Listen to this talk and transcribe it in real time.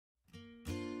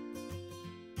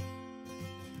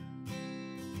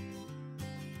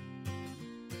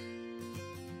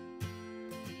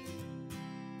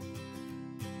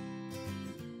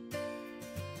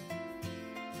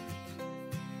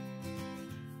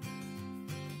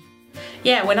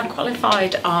Yeah, when I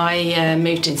qualified, I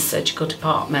moved into the surgical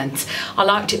department. I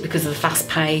liked it because of the fast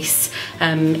pace.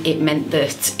 It meant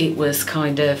that it was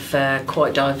kind of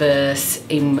quite diverse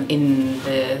in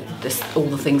all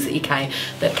the things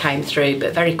that came through.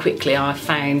 But very quickly, I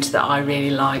found that I really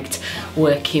liked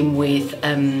working with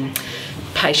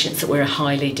patients that were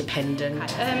highly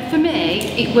dependent. For me,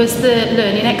 it was the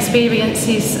learning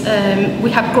experiences.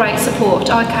 We have great support.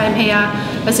 I came here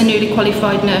as a newly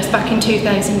qualified nurse back in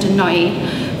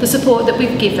 2009. The support that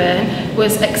we've given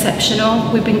was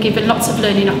exceptional. We've been given lots of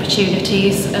learning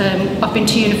opportunities. I've been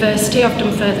to university, I've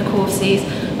done further courses,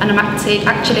 and I'm actually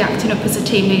acting up as a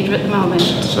team leader at the moment.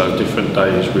 So different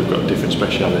days we've got different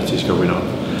specialities going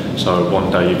on. So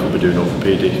one day you could be doing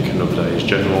orthopaedic, another day is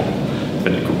general.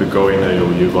 Then it could be gynae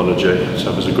or urology,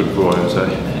 so there's a good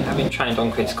variety. Having trained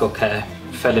on critical care,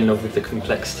 fell in love with the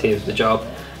complexity of the job,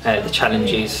 the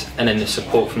challenges, and then the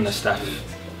support from the staff.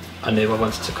 I knew I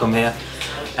wanted to come here.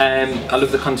 I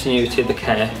love the continuity of the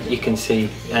care. You can see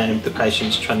the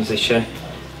patient's transition.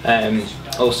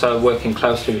 Also working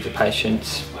closely with the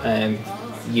patients,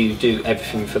 you do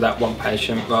everything for that one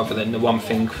patient rather than the one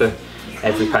thing for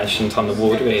every patient on the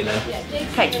ward really.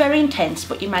 Okay, it's very intense,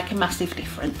 but you make a massive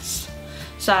difference.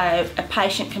 So a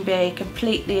patient can be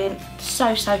completely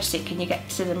so sick and you get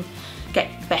to see them get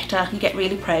better. You get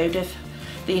really proud of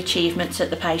the achievements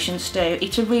that the patients do.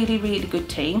 It's a really good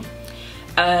team.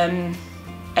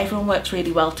 Everyone works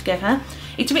really well together.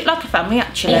 It's a bit like a family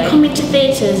actually. You come into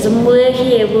theatres and we're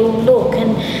here, we'll look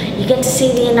and you get to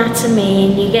see the anatomy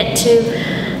and you get to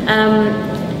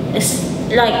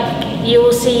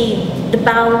you'll see the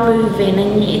bowel moving,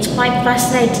 and it's quite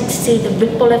fascinating to see the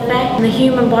ripple effect. And the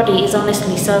human body is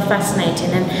honestly so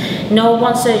fascinating, and no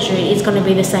one surgery is going to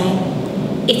be the same.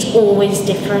 It's always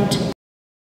different.